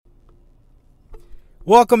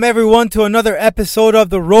Welcome everyone to another episode of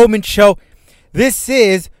The Roman Show. This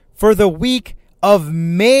is for the week of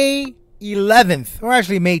May 11th, or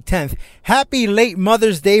actually May 10th. Happy late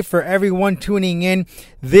Mother's Day for everyone tuning in.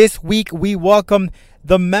 This week we welcome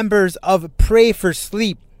the members of Pray for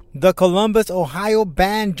Sleep. The Columbus, Ohio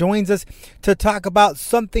band joins us to talk about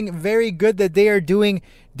something very good that they are doing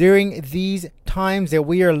during these times that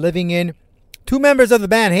we are living in. Two members of the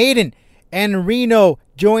band, Hayden and Reno,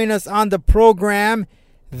 join us on the program.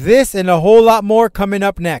 This and a whole lot more coming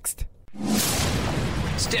up next.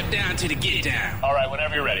 Step down to the get down. All right,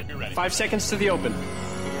 whenever you're ready. 5 seconds to the open.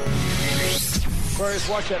 Aquarius,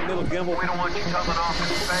 watch that little gimbal. We don't want you coming off in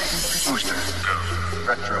space. Booster, go.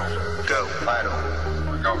 Retro, go. Vital,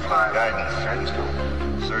 go flight. Guidance, go.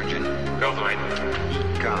 Surgeon, Go flight.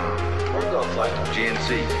 Econ, we're go flight.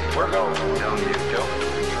 GNC, we're go. Telling you, go.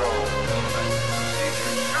 Control,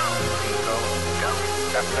 procedure, go. Go.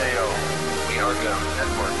 FAO, we are go.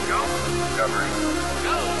 Network, go. Discovery,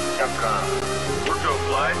 go. Capcom, We're go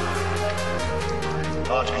flight.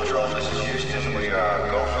 launch control, this is Houston. We are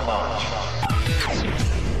go for launch.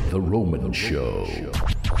 The Roman Show.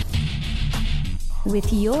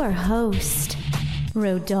 With your host,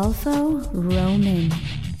 Rodolfo Roman.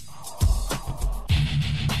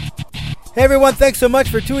 Hey everyone, thanks so much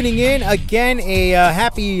for tuning in. Again, a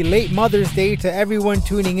happy late Mother's Day to everyone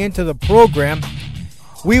tuning into the program.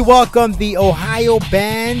 We welcome the Ohio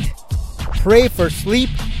band Pray for Sleep,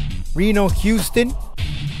 Reno, Houston,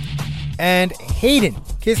 and Hayden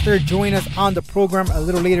Kistler join us on the program a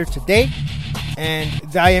little later today.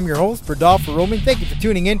 And I am your host, Rodolfo Roman. Thank you for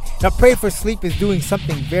tuning in. Now, Pray for Sleep is doing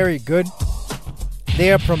something very good.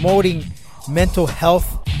 They are promoting mental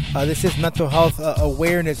health. This is Mental Health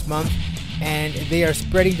Awareness Month, and they are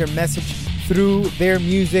spreading their message through their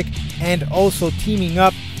music and also teaming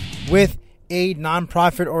up with a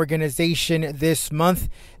nonprofit organization this month.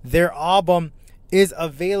 Their album is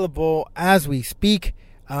available as we speak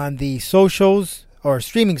on the socials or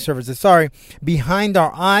streaming services. Behind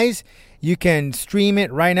Our Eyes. You can stream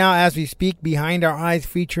it right now as we speak. Behind Our Eyes,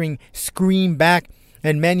 featuring Scream Back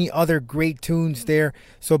and many other great tunes there.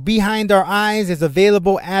 So Behind Our Eyes is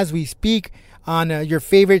available as we speak on your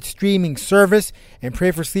favorite streaming service. And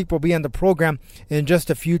Pray for Sleep will be on the program in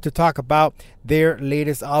just a few to talk about their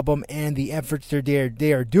latest album and the efforts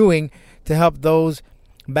they are doing to help those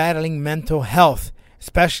battling mental health,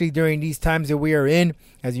 especially during these times that we are in.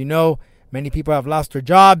 As you know, many people have lost their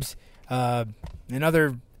jobs and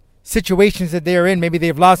other situations that they are in. Maybe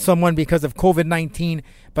they've lost someone because of COVID-19.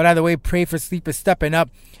 But either way, Pray for Sleep is stepping up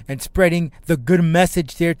and spreading the good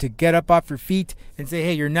message there to get up off your feet and say,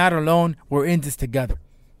 hey, you're not alone. We're in this together.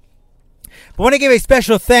 But I want to give a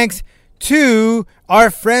special thanks to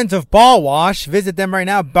our friends of Ball Wash. Visit them right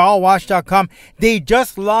now, ballwash.com. They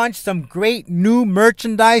just launched some great new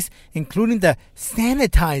merchandise, including the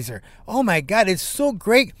sanitizer. Oh my God, it's so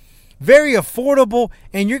great. Very affordable,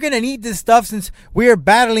 and you're going to need this stuff since we are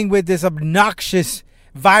battling with this obnoxious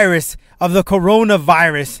virus of the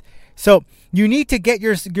coronavirus. So you need to get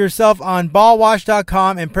yourself on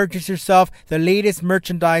ballwash.com and purchase yourself the latest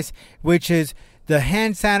merchandise, which is the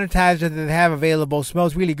hand sanitizer that they have available.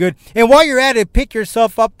 Smells really good. And while you're at it, pick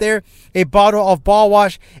yourself up there a bottle of Ball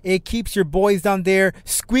Wash. It keeps your boys down there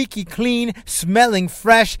squeaky clean, smelling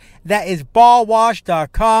fresh. That is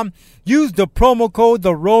ballwash.com. Use the promo code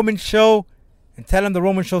The Roman Show and tell them The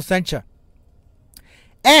Roman Show sent you.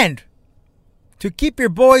 And to keep your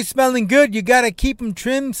boys smelling good, you got to keep them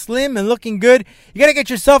trim, slim, and looking good. You got to get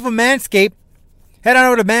yourself a Manscaped. Head on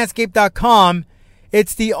over to manscaped.com.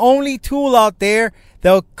 It's the only tool out there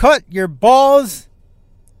that'll cut your balls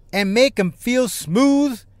and make them feel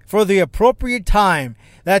smooth for the appropriate time.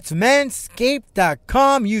 That's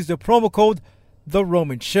manscaped.com. Use the promo code The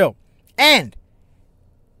Roman Show. And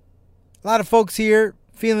a lot of folks here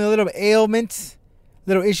feeling a little ailments,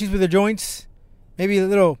 little issues with their joints, maybe a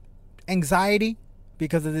little anxiety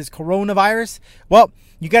because of this coronavirus. Well,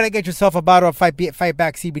 you got to get yourself a bottle of Fight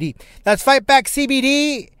Back CBD. That's Fight Back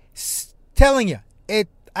CBD. Telling you,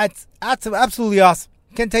 it's absolutely awesome.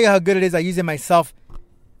 Can't tell you how good it is. I use it myself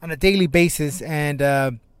on a daily basis, and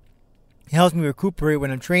it helps me recuperate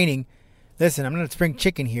when I'm training. Listen, I'm not a spring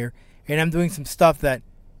chicken here, and I'm doing some stuff that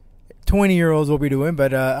 20-year-olds will be doing,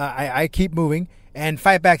 but I keep moving, and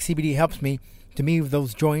Fight Back CBD helps me to move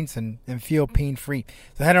those joints and feel pain-free.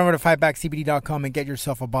 So head over to fightbackcbd.com and get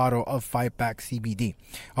yourself a bottle of Fight Back CBD.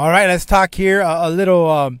 All right, let's talk here a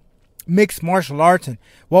little mixed martial arts and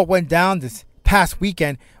what went down this past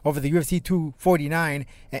weekend over the UFC 249.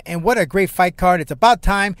 And what a great fight card. It's about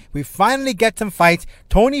time we finally get some fights.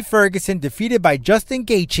 Tony Ferguson defeated by Justin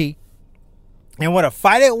Gaethje. And what a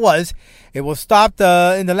fight it was. It was stopped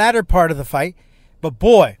in the latter part of the fight. But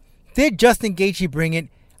boy, did Justin Gaethje bring it.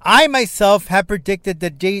 I myself had predicted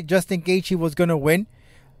that Justin Gaethje was going to win.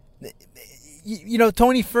 You know,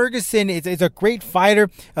 Tony Ferguson is a great fighter,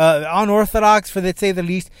 unorthodox to say the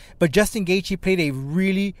least. But Justin Gaethje played a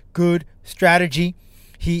really good strategy.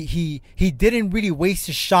 He didn't really waste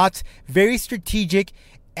his shots. Very strategic.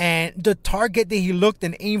 And the target that he looked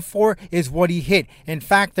and aimed for is what he hit. In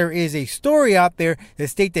fact, there is a story out there that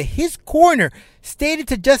states that his corner stated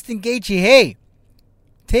to Justin Gaethje, hey,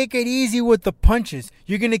 take it easy with the punches.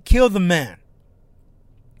 You're going to kill the man.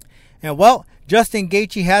 And well, Justin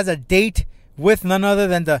Gaethje has a date with none other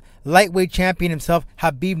than the lightweight champion himself,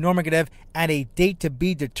 Khabib Nurmagomedov, and a date to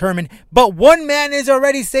be determined. But one man is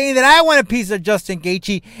already saying that I want a piece of Justin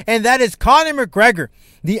Gaethje, and that is Conor McGregor.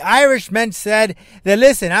 The Irishman said that,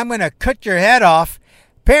 listen, I'm going to cut your head off.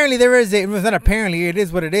 Apparently it was not apparently, it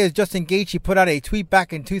is what it is. Justin Gaethje put out a tweet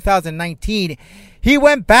back in 2019. He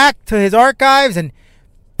went back to his archives and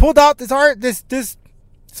pulled out this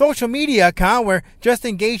social media account where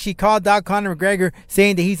Justin Gaethje called out Conor McGregor,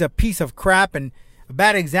 saying that he's a piece of crap and a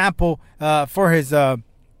bad example for his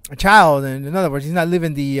child. And in other words, he's not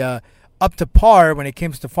living the up to par when it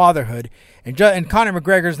comes to fatherhood. And Conor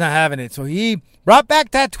McGregor's not having it. So he brought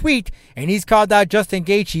back that tweet and he's called out Justin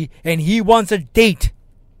Gaethje and he wants a date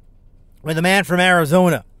with a man from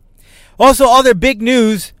Arizona. Also, other big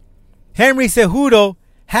news, Henry Cejudo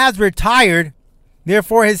has retired.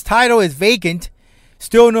 Therefore, his title is vacant.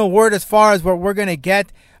 Still no word as far as what we're going to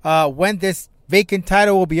get when this vacant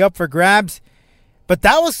title will be up for grabs. But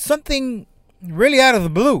that was something really out of the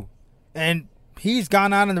blue. And he's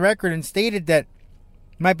gone out on the record and stated that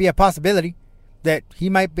might be a possibility that he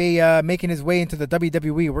might be making his way into the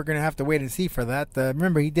WWE. We're going to have to wait and see for that.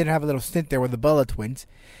 Remember, he did have a little stint there with the Bella Twins.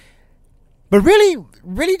 But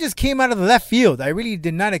really just came out of the left field. I really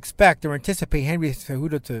did not expect or anticipate Henry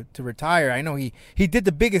Cejudo to retire. I know he did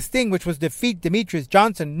the biggest thing, which was defeat Demetrius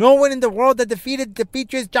Johnson. No one in the world that defeated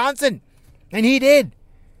Demetrius Johnson. And he did.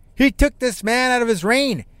 He took this man out of his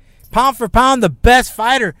reign. Pound for pound, the best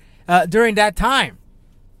fighter during that time.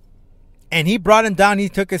 And he brought him down. He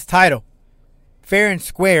took his title. Fair and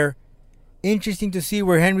square. Interesting to see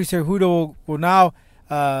where Henry Cejudo will now...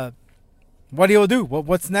 what he will do.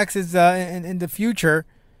 What's next is in the future.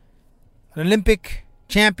 An Olympic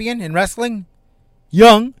champion in wrestling.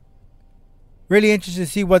 Young. Really interested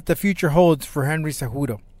to see what the future holds for Henry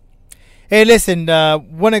Cejudo. Hey, listen,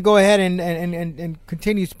 want to go ahead and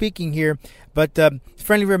continue speaking here. But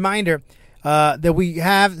friendly reminder that we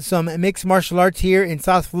have some mixed martial arts here in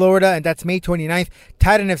South Florida. And that's May 29th.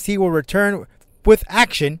 Titan FC will return with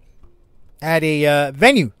action at a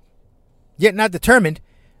venue. Yet not determined.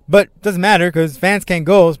 But doesn't matter because fans can't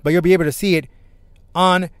go, but you'll be able to see it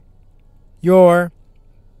on your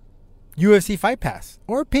UFC Fight Pass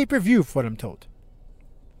or pay-per-view, for what I'm told.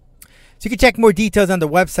 So you can check more details on the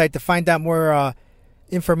website to find out more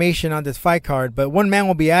information on this fight card. But one man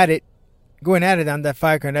will be going at it on that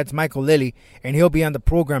fight card. That's Michael Lilly, and he'll be on the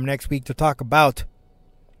program next week to talk about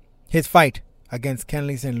his fight against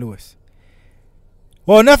Kenley St. Louis.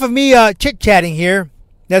 Well, enough of me chit-chatting here.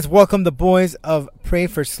 Let's welcome the boys of Pray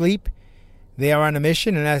for Sleep. They are on a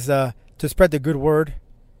mission, and as to spread the good word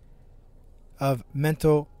of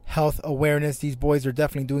mental health awareness, these boys are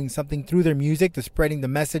definitely doing something through their music to spreading the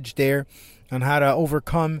message there on how to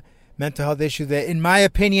overcome mental health issues that, in my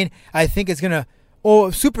opinion, I think is going to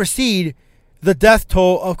supersede the death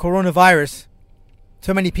toll of coronavirus.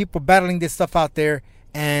 So many people battling this stuff out there,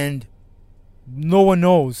 and no one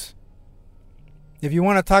knows. If you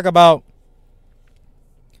want to talk about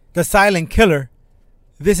the silent killer,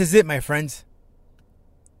 this is it, my friends.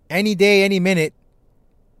 Any day, any minute,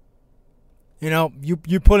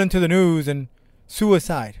 you pull into the news and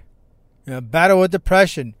suicide, battle with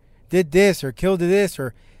depression, did this or killed this,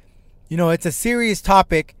 or, it's a serious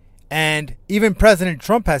topic. And even President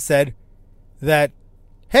Trump has said that,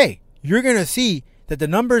 hey, you're going to see that the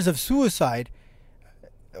numbers of suicide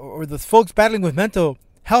or the folks battling with mental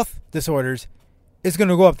health disorders is going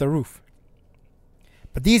to go up the roof.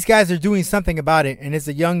 But these guys are doing something about it, and it's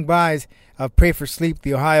the young guys of Pray for Sleep,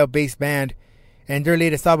 the Ohio-based band, and their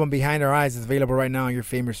latest album, Behind Our Eyes, is available right now on your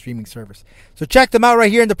favorite streaming service. So check them out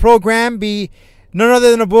right here in the program. Be none other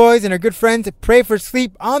than the boys and our good friends at Pray for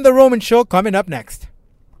Sleep on The Roman Show, coming up next.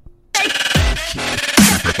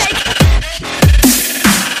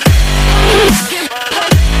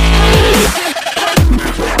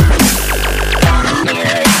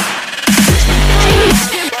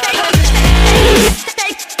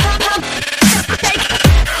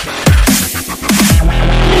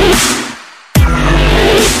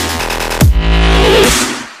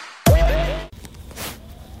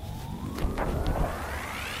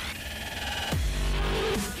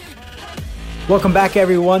 Welcome back,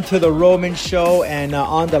 everyone, to the Roman Show. And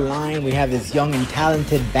on the line, we have this young and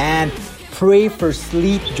talented band, Pray for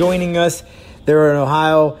Sleep, joining us. They're an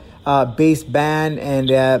Ohio-based band, and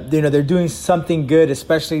they're doing something good,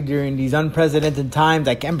 especially during these unprecedented times.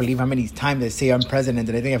 I can't believe how many times they say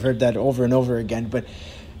unprecedented. I think I've heard that over and over again. But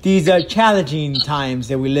these challenging times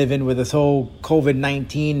that we live in with this whole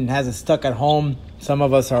COVID-19 has us stuck at home. Some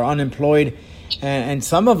of us are unemployed, and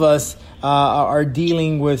some of us are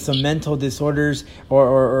dealing with some mental disorders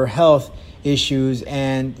or health issues.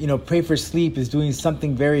 And, Pray for Sleep is doing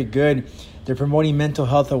something very good. They're promoting Mental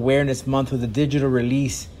Health Awareness Month with a digital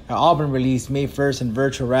release, album release May 1st, and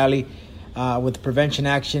virtual rally with the Prevention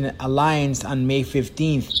Action Alliance on May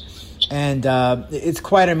 15th. And it's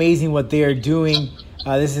quite amazing what they are doing.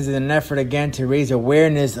 This is an effort, again, to raise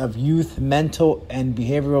awareness of youth mental and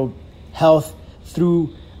behavioral health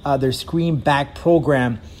through their Scream Back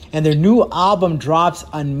program. And their new album drops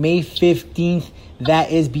on May 15th.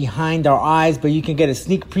 That is Behind Our Eyes, but you can get a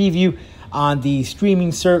sneak preview on the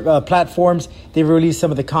streaming platforms. They've released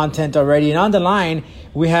some of the content already. And on the line,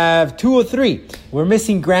 we have 203. We're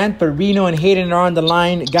missing Grant, but Reno and Hayden are on the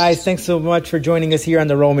line. Guys, thanks so much for joining us here on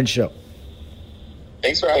The Roman Show.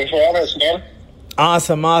 Thanks for having us, man.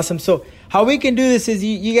 Awesome. So how we can do this is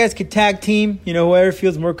you guys could tag team. Whoever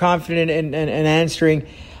feels more confident in answering,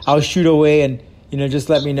 I'll shoot away and just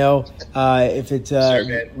let me know if it's sure,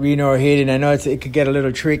 Reno or Hayden. I know it could get a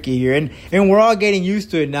little tricky here, and we're all getting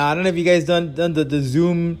used to it now. I don't know if you guys done the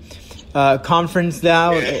Zoom conference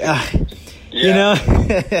now. And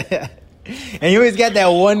you always get that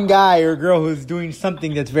one guy or girl who's doing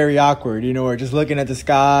something that's very awkward, or just looking at the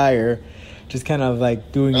sky or just kind of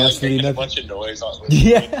like doing absolutely nothing. A bunch of noise on with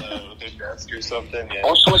their desk or something. Yeah.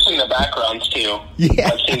 Or switching the backgrounds too. Yeah,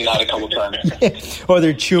 I've seen that a couple times. Or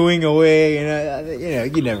they're chewing away.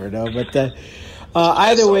 You never know. But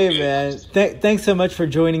either way, man, thanks so much for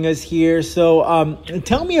joining us here. So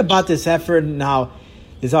tell me about this effort and how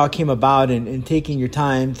this all came about, and taking your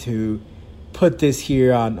time to put this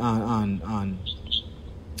here on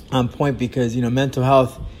point, because mental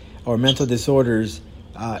health or mental disorders.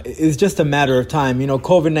 It's just a matter of time.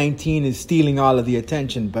 COVID-19 is stealing all of the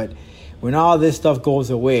attention, but when all this stuff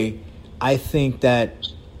goes away, I think that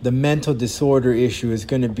the mental disorder issue is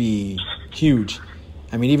going to be huge.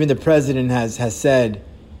 I mean, even the president has said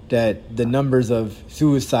that the numbers of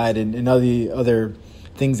suicide and other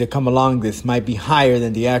things that come along this might be higher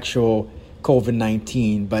than the actual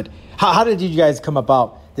COVID-19. But how did you guys come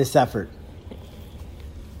about this effort?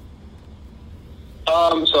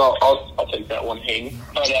 So I'll take that one, Hayden.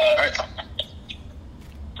 But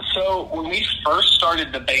so when we first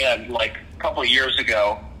started the band, like a couple of years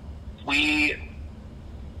ago, we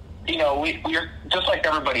are just like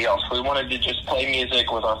everybody else. We wanted to just play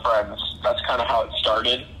music with our friends. That's kind of how it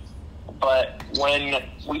started. But when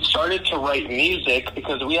we started to write music,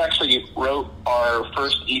 because we actually wrote our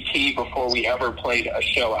first EP before we ever played a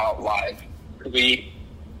show out live.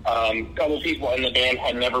 A couple of people in the band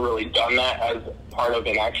had never really done that as part of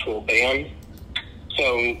an actual band.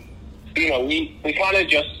 So, we kind of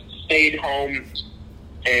just stayed home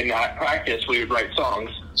and at practice we would write songs.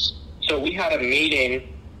 So we had a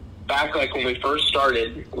meeting back like when we first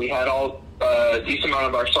started. We had a decent amount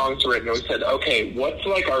of our songs written, and we said, okay, what's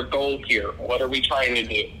like our goal here? What are we trying to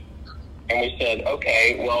do? And we said,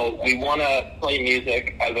 okay, well, we want to play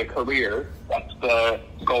music as a career. That's the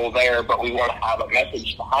goal there, but we want to have a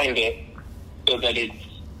message behind it so that it's,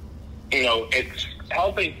 it's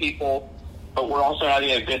helping people, but we're also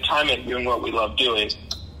having a good time at doing what we love doing.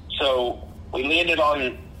 So we landed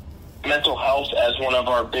on mental health as one of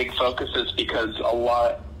our big focuses because a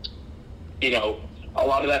lot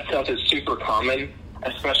of that stuff is super common,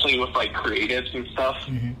 especially with like creatives and stuff.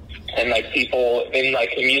 Mm-hmm. And like people in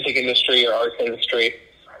like the music industry or arts industry.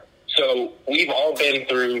 So we've all been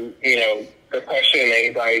through, depression,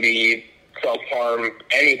 anxiety, self-harm,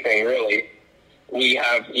 anything really. We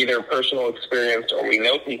have either personal experience or we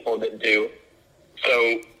know people that do.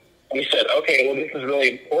 So we said, okay, well, this is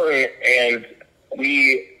really important, and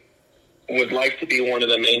we would like to be one of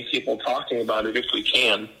the main people talking about it if we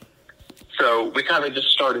can. So we kind of just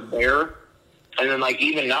started there. And then like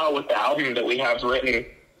even now with the album that we have written,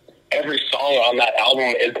 every song on that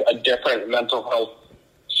album is a different mental health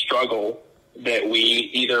struggle that we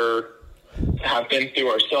either have been through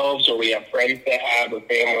ourselves or we have friends that have, or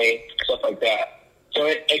family, stuff like that. So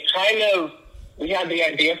it kind of, we had the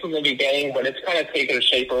idea from the beginning, but it's kind of taken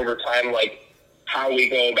shape over time, like how we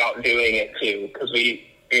go about doing it too. Because we,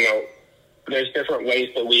 there's different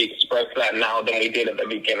ways that we express that now than we did at the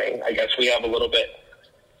beginning. I guess we have a little bit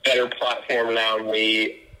better platform now, and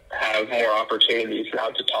we have more opportunities now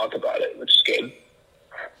to talk about it, which is good.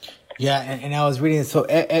 Yeah, and I was reading, so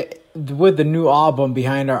with the new album,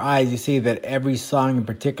 Behind Our Eyes, you see that every song in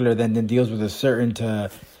particular then deals with a certain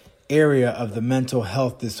area of the mental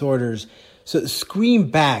health disorders. So Scream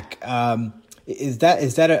Back, is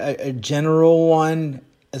that a general one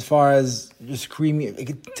as far as just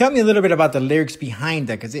screaming? Tell me a little bit about the lyrics behind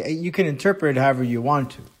that, because you can interpret it however you want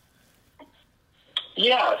to.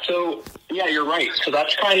 Yeah, you're right. So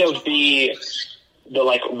that's kind of the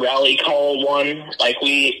like rally call one. Like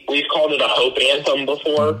we've called it a hope anthem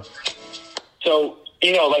before. So,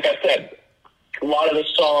 like I said, a lot of the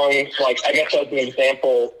songs, like I guess as an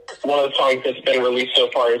example, one of the songs that's been released so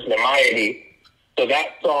far is Namiety. So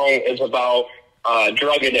that song is about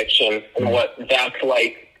drug addiction and what that's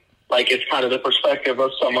like. Like it's kind of the perspective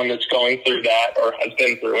of someone that's going through that or has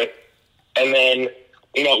been through it. And then,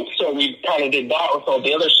 so we kind of did that with all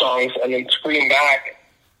the other songs, and then Scream Back,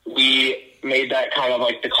 we made that kind of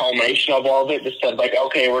like the culmination of all of it. Just said like,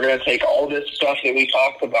 okay, we're going to take all this stuff that we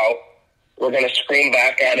talked about, we're going to scream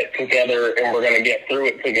back at it together, and we're going to get through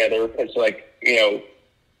it together. It's like,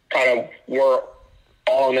 kind of we're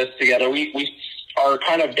all in this together. We our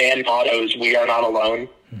kind of band motto is "We are not alone,"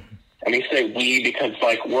 and we say "we" because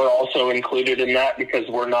like we're also included in that because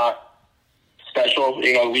we're not special.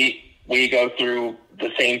 We go through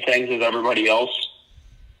the same things as everybody else.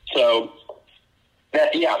 So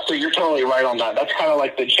so you're totally right on that. That's kind of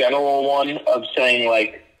like the general one of saying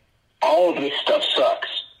like all of this stuff sucks.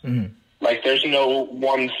 Mm-hmm. Like there's no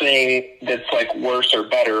one thing that's like worse or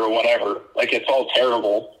better or whatever. Like it's all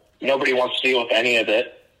terrible. Nobody wants to deal with any of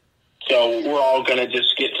it. So we're all going to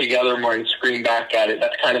just get together more and scream back at it.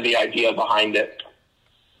 That's kind of the idea behind it.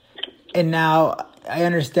 And now I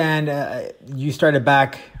understand you started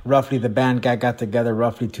back roughly, the band got together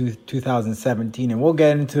roughly 2017, and we'll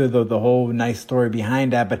get into the whole nice story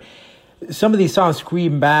behind that. But some of these songs,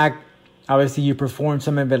 Scream Back, obviously you performed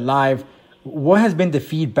some of it live. What has been the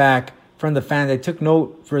feedback from the fans? I took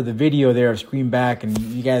note for the video there of Scream Back, and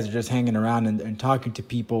you guys are just hanging around and talking to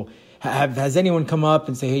people. Has anyone come up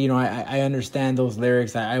and say, hey, I understand those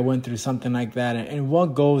lyrics. I went through something like that. And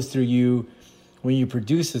what goes through you when you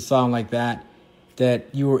produce a song like that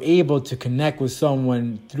you were able to connect with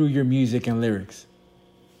someone through your music and lyrics?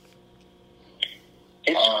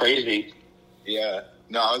 It's crazy. Yeah.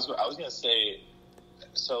 No, I was going to say,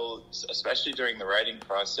 so especially during the writing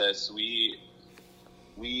process, we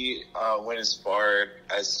went as far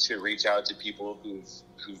as to reach out to people who've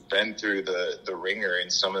been through the ringer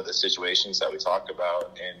in some of the situations that we talk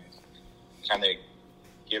about, and kind of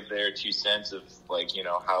give their 2 cents of like,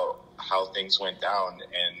 how things went down,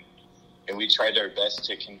 and we tried our best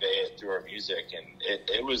to convey it through our music, and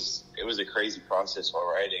it was a crazy process while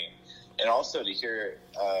writing, and also to hear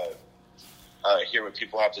what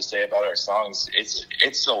people have to say about our songs.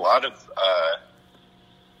 It's a lot of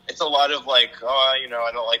like, I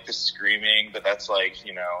don't like the screaming, but that's like,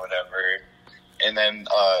 whatever. And then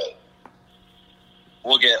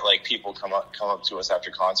we'll get like people come up to us after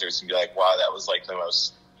concerts and be like, wow, that was like the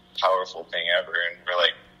most powerful thing ever. And we're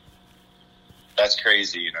like, that's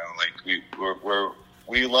crazy, like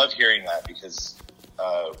we love hearing that because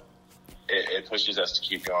it pushes us to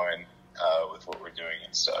keep going with what we're doing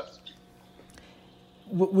and stuff.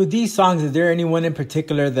 With these songs, is there anyone in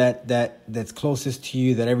particular that's closest to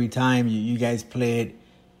you that every time you guys play it,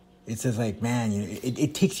 it's just like, man,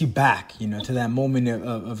 it takes you back, to that moment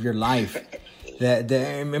of your life that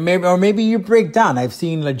maybe you break down. I've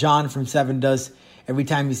seen LaJohn from Seven Dust, every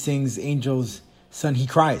time he sings Angel's Son, he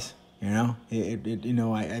cries. The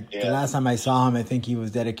last time I saw him, I think he was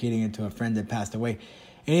dedicating it to a friend that passed away.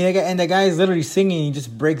 And the guy is literally singing, he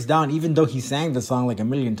just breaks down, even though he sang the song like a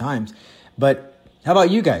million times. But how about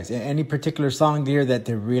you guys? Any particular song there that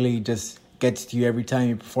really just gets to you every time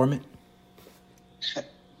you perform it?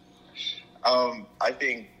 I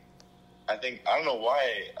think I don't know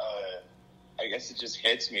why. I guess it just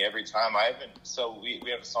hits me every time.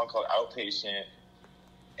 We have a song called Outpatient,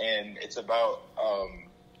 and it's about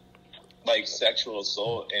like sexual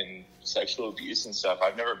assault and sexual abuse and stuff.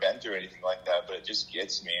 I've never been through anything like that, but it just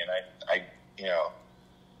gets me, and I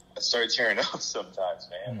start tearing up sometimes,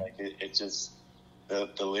 man. Like it just, the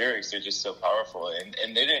lyrics are just so powerful,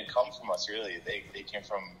 and they didn't come from us really. They came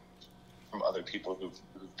from other people who've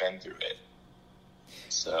been through it.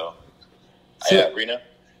 So Rena?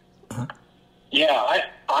 Uh-huh. Yeah,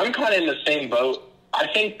 I'm kind of in the same boat. I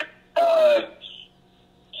think the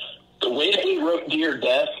way that he wrote Dear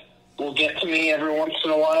Death will get to me every once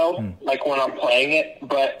in a while, like when I'm playing it.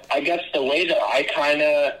 But I guess the way that I kind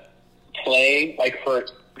of play, like for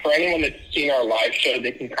anyone that's seen our live show,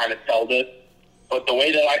 they can kind of tell this. But the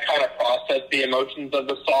way that I kind of process the emotions of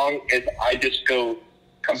the song is I just go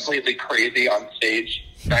completely crazy on stage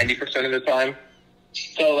 90% of the time.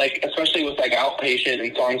 So, like, especially with, like, Outpatient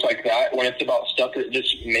and songs like that, when it's about stuff that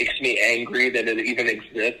just makes me angry that it even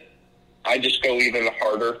exists, I just go even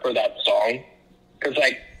harder for that song. Because,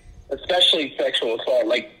 like, especially sexual assault,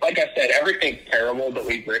 like I said, everything's terrible that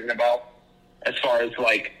we've written about as far as,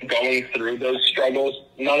 like, going through those struggles.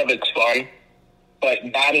 None of it's fun. But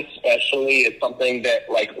that especially is something that,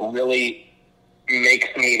 like, really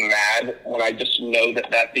makes me mad when I just know that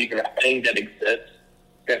that's even a thing that exists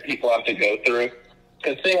that people have to go through.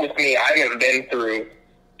 Because the thing with me, I haven't been through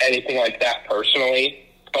anything like that personally,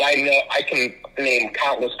 but I know I can name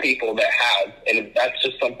countless people that have, and that's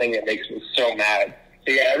just something that makes me so mad.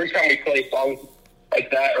 So yeah, every time we play songs like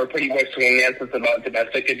that, or pretty much romances about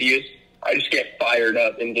domestic abuse, I just get fired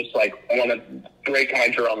up and just like want to break my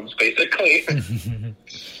drums, basically.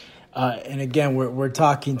 And again, we're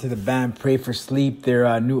talking to the band Pray for Sleep.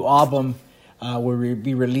 Their new album will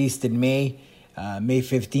be released in May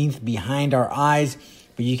 15th, Behind Our Eyes.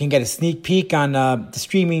 But you can get a sneak peek on the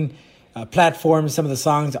streaming platforms. Some of the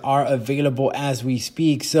songs are available as we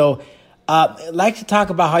speak. So I'd like to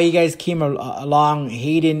talk about how you guys came along.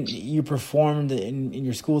 Hayden, you performed in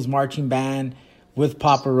your school's marching band with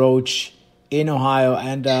Papa Roach in Ohio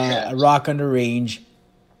and Rock on the Range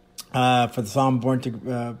for the song Born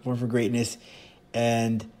for Greatness.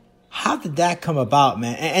 And how did that come about,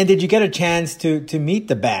 man? And did you get a chance to meet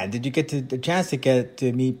the band? Did you get the chance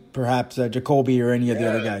to meet perhaps Jacoby or any of the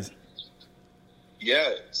other guys?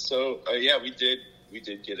 Yeah. So we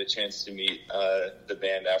did get a chance to meet the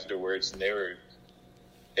band afterwards, and they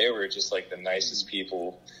were just like the nicest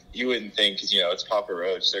people. You wouldn't think, because it's Papa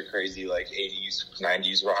Roach. They're crazy, like 80s,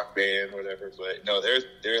 90s rock band, whatever. But no,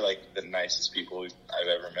 they're like the nicest people I've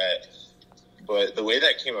ever met. But the way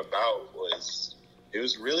that came about was, it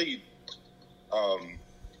was really, I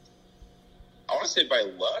want to say by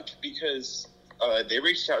luck, because they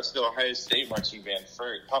reached out to the Ohio State marching band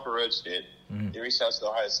first. Papa Roach did. Mm-hmm. They reached out to the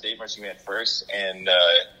Ohio State marching band first, and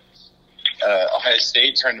Ohio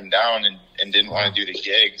State turned them down and didn't want to do the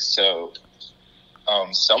gig. So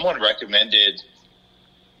someone recommended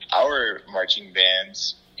our marching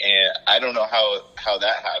bands, and I don't know how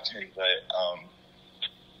that happened, but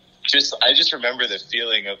I just remember the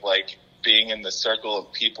feeling of like being in the circle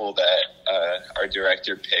of people that our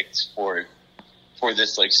director picked for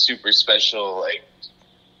this like super special like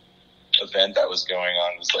event that was going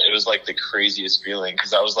on. It was like the craziest feeling,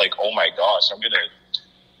 because I was like, oh my gosh, I'm gonna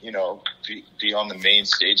be on the main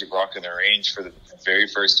stage of Rock on the Range for the very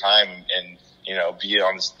first time, and be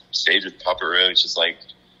on the stage with Papa Roach is like,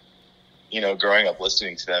 growing up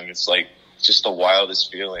listening to them, it's like just the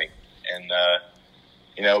wildest feeling. And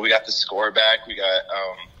we got the score back, we got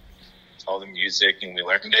all the music, and we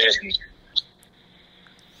learned it, and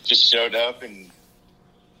just showed up and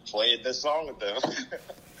played this song with them.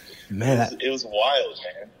 Man, it was wild,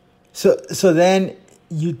 man. So then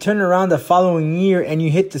you turn around the following year and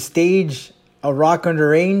you hit the stage of Rock on the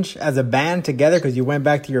Range as a band together, because you went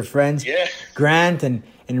back to your friends, Grant and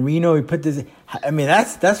Reno. You put this. I mean,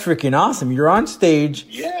 that's freaking awesome. You're on stage,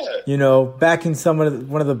 backing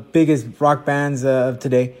one of the biggest rock bands of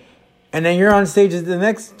today, and then you're on stage the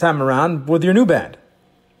next time around with your new band.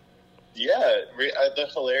 Yeah, the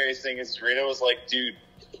hilarious thing is Reno was like, dude,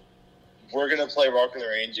 we're going to play Rock on the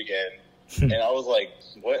Range again. And I was like,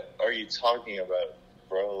 what are you talking about,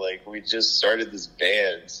 bro? Like, we just started this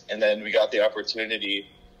band. And then we got the opportunity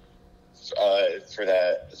for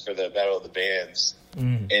the Battle of the Bands.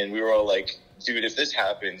 Mm. And we were all like, dude, if this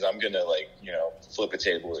happens, I'm going to, like, flip a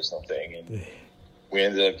table or something. And we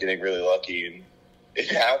ended up getting really lucky, and it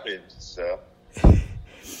happened. So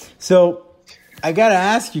I got to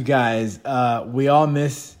ask you guys, we all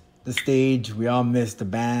miss the stage. We all miss the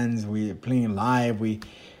bands. We playing live. We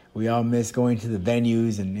all miss going to the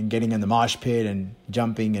venues and getting in the mosh pit and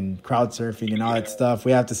jumping and crowd surfing and all that stuff.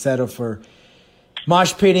 We have to settle for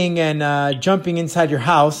mosh pitting and jumping inside your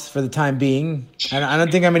house for the time being. I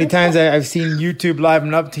don't think how many times I've seen YouTube live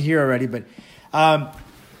and up to here already. But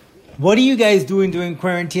what are you guys doing during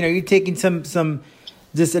quarantine? Are you taking some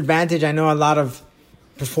disadvantage? I know a lot of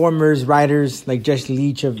performers, writers like Jesse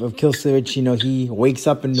Leach of Kill Switch, he wakes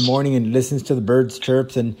up in the morning and listens to the birds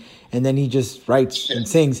chirps and then he just writes and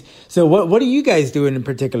sings. So what are you guys doing in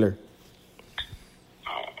particular?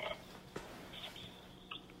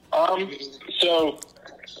 So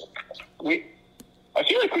I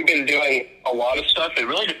feel like we've been doing a lot of stuff. It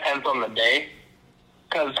really depends on the day,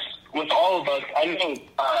 because with all of us, I know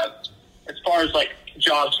as far as like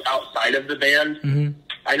jobs outside of the band, mm-hmm.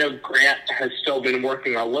 I know Grant has still been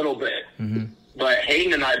working a little bit, mm-hmm. but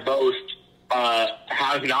Hayden and I both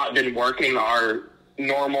have not been working our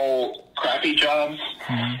normal crappy jobs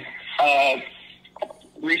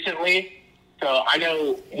recently. So I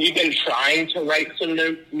know we've been trying to write some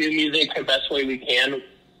new music the best way we can.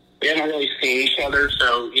 We haven't really seen each other,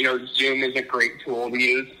 so, Zoom is a great tool to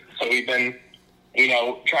use. So we've been,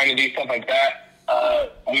 trying to do stuff like that.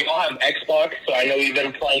 We all have Xbox, so I know we've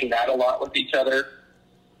been playing that a lot with each other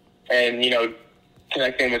and,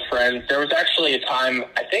 connecting with friends. There was actually a time,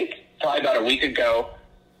 I think probably about a week ago,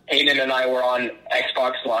 Hayden and I were on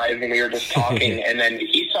Xbox Live and we were just talking, and then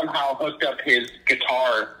he somehow hooked up his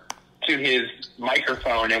guitar to his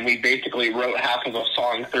microphone, and we basically wrote half of a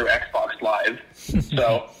song through Xbox Live.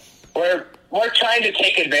 So we're trying to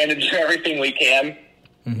take advantage of everything we can.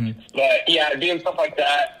 Mm-hmm. But yeah, doing stuff like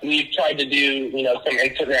that. We've tried to do, some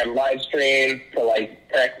Instagram live streams to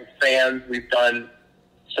connect with fans. We've done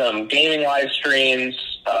some gaming live streams,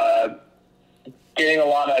 getting a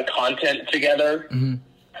lot of content together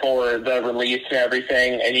for the release and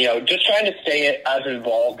everything, and just trying to stay as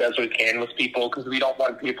involved as we can with people, because we don't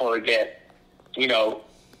want people to get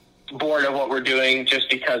bored of what we're doing just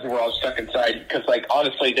because we're all stuck inside. Because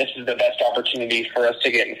honestly, this is the best opportunity for us to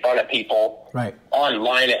get in front of people, right?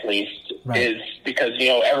 Online at least, right. Is because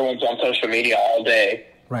everyone's on social media all day,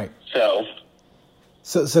 right? So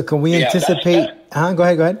can we anticipate? Go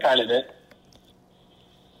ahead. Kind of it.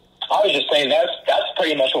 I was just saying that's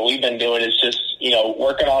pretty much what we've been doing, is just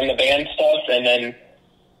working on the band stuff and then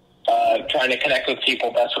trying to connect with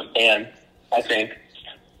people best we can, I think.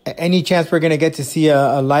 Any chance we're going to get to see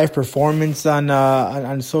a live performance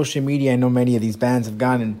on social media? I know many of these bands have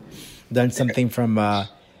gone and done something from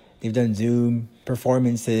they've done Zoom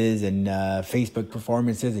performances and Facebook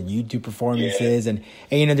performances and YouTube performances, and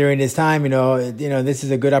during this time, this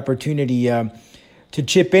is a good opportunity to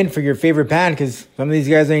chip in for your favorite band, because some of these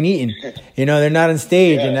guys ain't eating. They're not on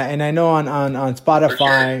stage, and I know on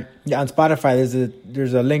Spotify, on Spotify,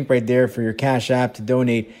 there's a link right there for your Cash App to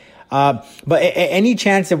donate. But any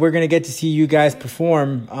chance that we're going to get to see you guys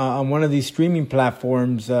perform on one of these streaming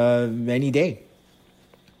platforms any day?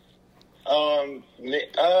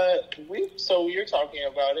 So we were talking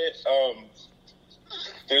about it.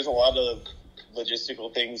 There's a lot of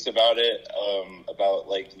logistical things about it, about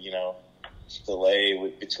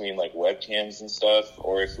delay between webcams and stuff,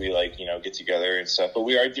 or if we get together and stuff. But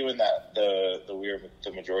we are doing that,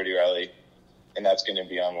 the majority rally, and that's going to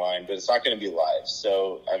be online, but it's not going to be live.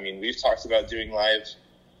 So we've talked about doing live.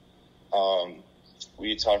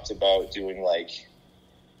 We talked about doing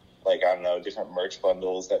I don't know, different merch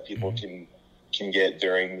bundles that people can get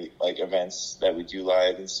during events that we do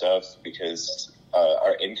live and stuff, because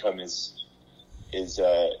our income is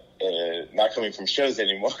not coming from shows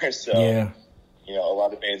anymore. So a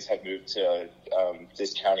lot of bands have moved to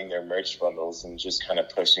discounting their merch bundles and just kind of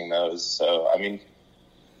pushing those. So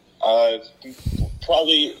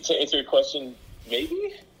probably to answer your question,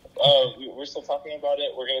 maybe we're still talking about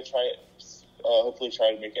it. We're gonna try it, hopefully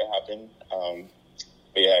try to make it happen.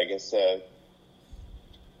 But yeah, I guess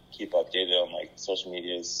keep updated on social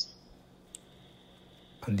medias.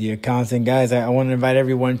 On the accounts. And guys, I want to invite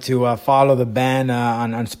everyone to follow the band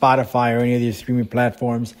on Spotify or any of your streaming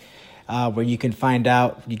platforms, where you can find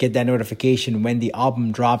out, you get that notification when the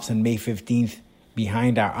album drops on May 15th,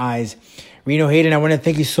 Behind Our Eyes. Reno, Hayden, I want to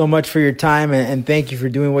thank you so much for your time, and thank you for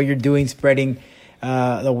doing what you're doing, spreading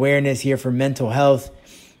the awareness here for mental health.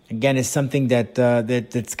 Again, it's something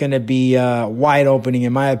that's going to be wide opening,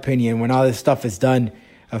 in my opinion, when all this stuff is done,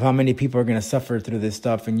 of how many people are going to suffer through this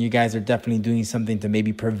stuff. And you guys are definitely doing something to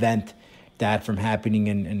maybe prevent that from happening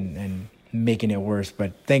and making it worse.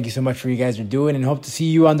 But thank you so much for what you guys are doing, and hope to see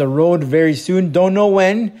you on the road very soon. Don't know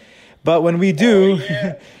when, but when we do,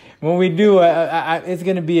 when we do, it's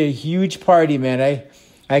going to be a huge party, man.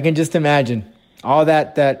 I can just imagine all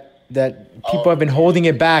that people have been holding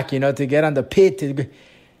it back, to get on the pit.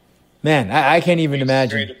 Man, I can't even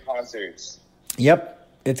imagine. Straight to concerts. Yep.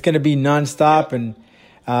 It's going to be nonstop, and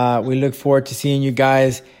we look forward to seeing you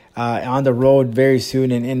guys on the road very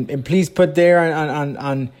soon. And please put there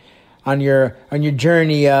on your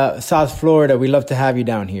journey, South Florida. We love to have you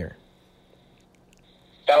down here.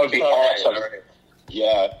 That would be awesome.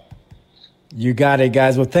 Yeah. You got it,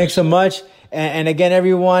 guys. Well, thanks so much. And again,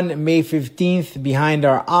 everyone, May 15th, Behind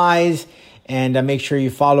Our Eyes. And make sure you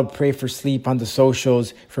follow Pray for Sleep on the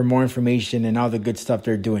socials for more information and all the good stuff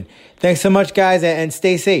they're doing. Thanks so much, guys, and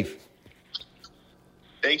stay safe.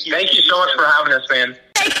 Thank you. Thank you so much for having us, man.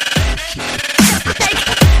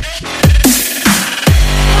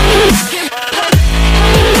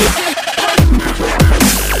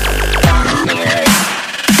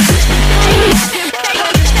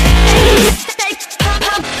 Stay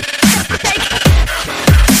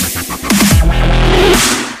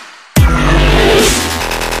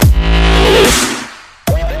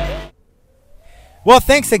Well,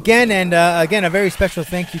 thanks again, and again, a very special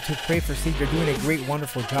thank you to Pray for Sleep. They're doing a great,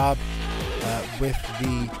 wonderful job with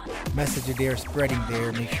the message that they are spreading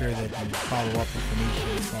there. Make sure that you follow up information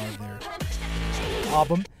as far as their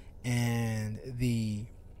album and the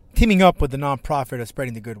teaming up with the nonprofit of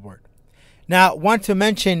spreading the good word. Now, want to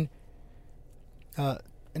mention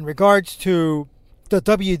in regards to the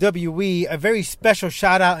WWE, a very special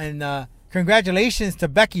shout out and congratulations to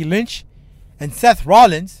Becky Lynch and Seth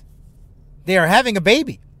Rollins. They are having a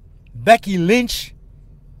baby. Becky Lynch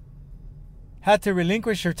had to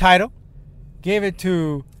relinquish her title, gave it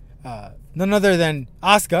to none other than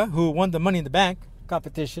Asuka, who won the Money in the Bank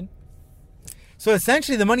competition. So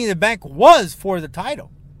essentially, the Money in the Bank was for the title.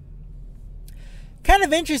 Kind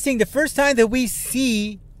of interesting, the first time that we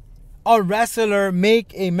see a wrestler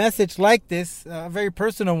make a message like this, a very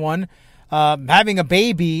personal one, having a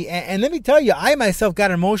baby. And let me tell you, I myself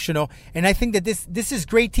got emotional, and I think that this is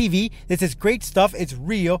great TV. This is great stuff. It's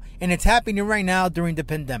real, and it's happening right now during the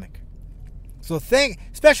pandemic. So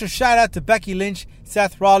special shout out to Becky Lynch,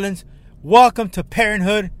 Seth Rollins. Welcome to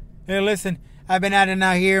parenthood. Hey, listen, I've been at it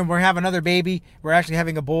now here, and we're having another baby. We're actually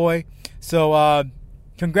having a boy. So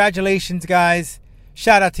congratulations, guys.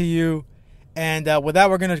 Shout out to you. And with that,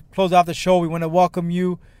 we're going to close off the show. We want to welcome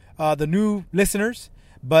you, the new listeners.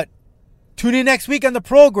 But tune in next week on the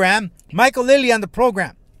program. Michael Lilly on the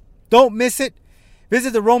program. Don't miss it.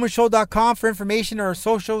 Visit theromanshow.com for information on our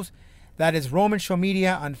socials. That is Roman Show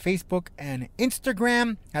Media on Facebook and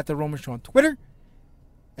Instagram, at The Roman Show on Twitter.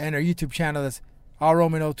 And our YouTube channel is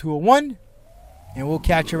RRoman0201. And we'll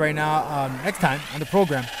catch you right now next time on the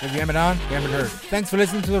program. If you haven't on, you haven't heard. Thanks for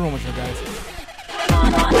listening to The Roman Show,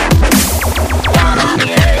 guys.